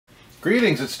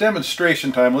Greetings, it's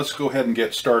demonstration time. Let's go ahead and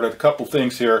get started. A couple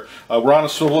things here. We're on a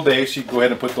swivel base. You can go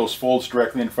ahead and put those folds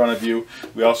directly in front of you.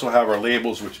 We also have our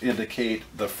labels which indicate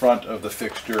the front of the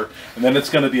fixture. And then it's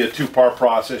going to be a two-part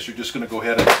process. You're just going to go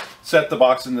ahead and set the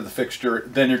box into the fixture,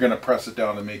 then you're going to press it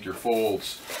down to make your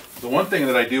folds. The one thing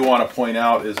that I do want to point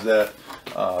out is that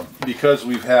because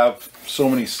we have so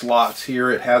many slots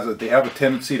here, they have a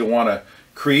tendency to want to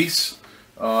crease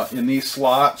in these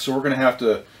slots. So we're going to have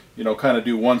to kind of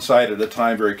do one side at a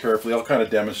time very carefully. I'll kind of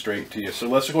demonstrate to you. So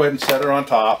let's go ahead and set it on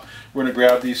top. We're going to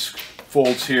grab these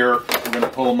folds here. We're going to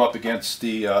pull them up against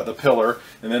the pillar,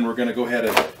 and then we're going to go ahead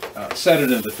and set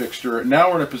it into the fixture. Now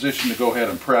we're in a position to go ahead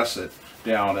and press it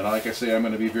down. And like I say, I'm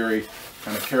going to be very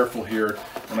kind of careful here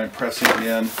when I'm pressing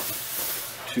in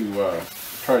to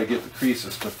try to get the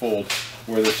creases to fold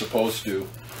where they're supposed to,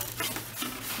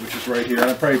 which is right here.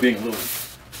 And I'm probably being a little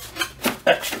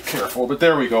extra careful, but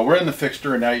there we go. We're in the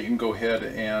fixture, and now you can go ahead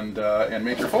and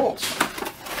make your folds.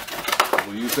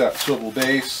 We'll use that swivel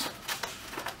base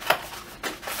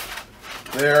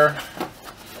there.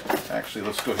 Actually,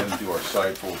 let's go ahead and do our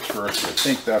side folds first. I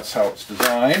think that's how it's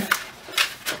designed.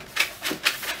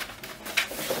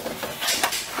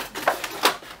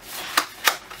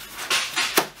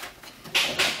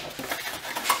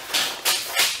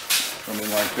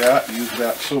 Something like that. Use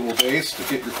that swivel base to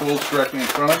get your folds directly in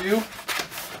front of you.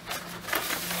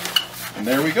 And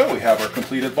there we go. We have our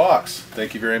completed box.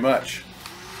 Thank you very much.